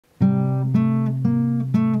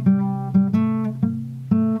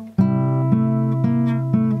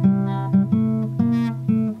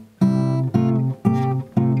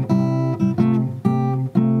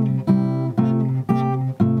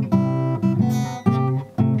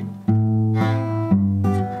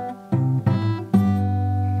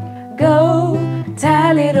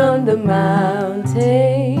the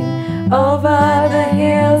mountain, over the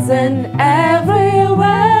hills and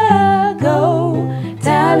everywhere. Go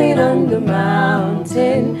tell it on the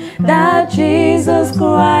mountain that Jesus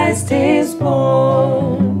Christ is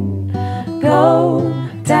born. Go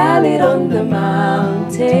tell it on the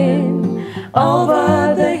mountain,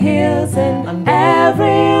 over the hills and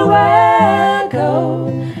everywhere. Go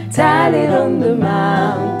tell it on the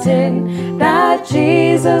mountain that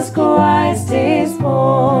Jesus Christ is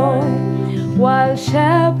born. While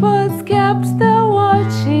shepherds kept the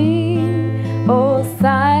watching, oh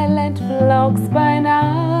silent flocks by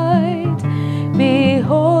night,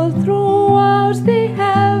 behold throughout the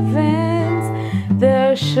heavens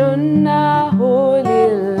there shone a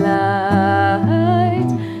holy light.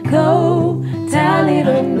 Go tell it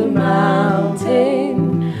on the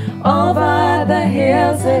mountain, over the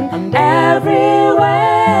hills and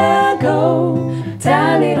everywhere. Go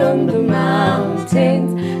tell it on the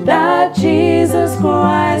mountains that Jesus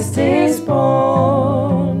Christ is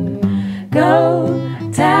born. Go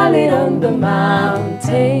tell it on the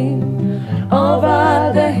mountain,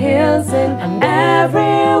 over the hills and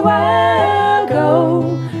everywhere.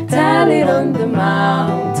 Go tell it on the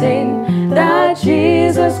mountain that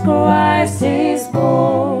Jesus Christ is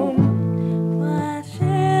born. But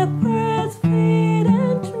shepherds feared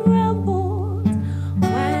and trembled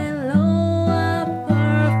when lo,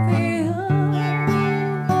 above the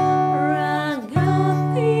earth rang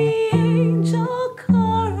out the angel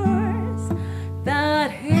chorus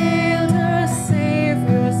that hailed our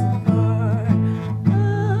Savior's birth.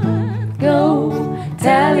 Go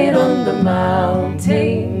tell it on the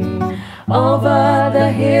mountain, over the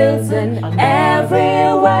hills and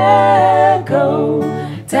everywhere. Go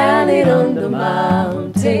tell it on the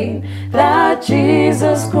mountain that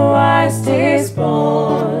Jesus Christ is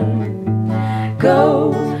born.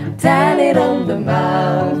 Go tell it on the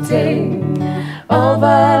mountain,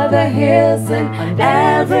 over the hills and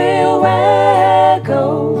everywhere.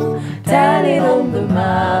 Go tell it on the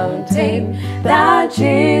mountain that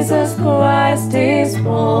Jesus Christ is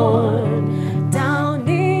born. Down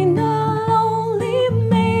in a lonely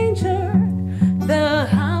manger, the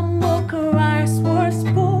humble Christ was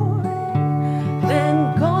born.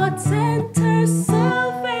 Then God sent her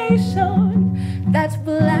salvation, that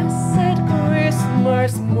blessed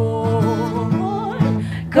Christmas morn.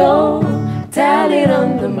 Go tell it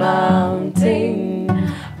on the mountain,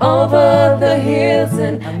 over the hills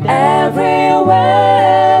and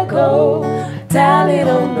everywhere. Go tell it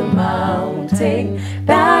on the mountain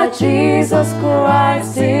that Jesus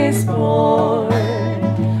Christ is born.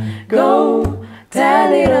 Go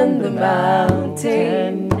tell it on the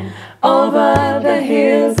mountain, over the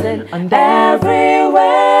hills and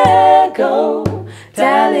everywhere. Go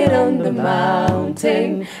tell it on the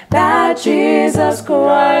mountain that Jesus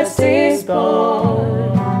Christ is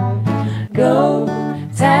born. Go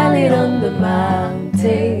tell it on the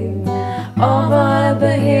mountain, over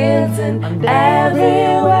the hills and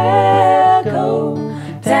everywhere. Go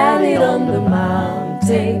tell it on the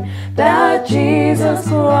mountain that Jesus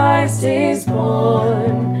Christ is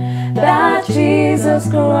born. That Jesus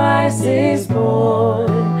Christ is born.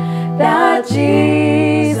 That Jesus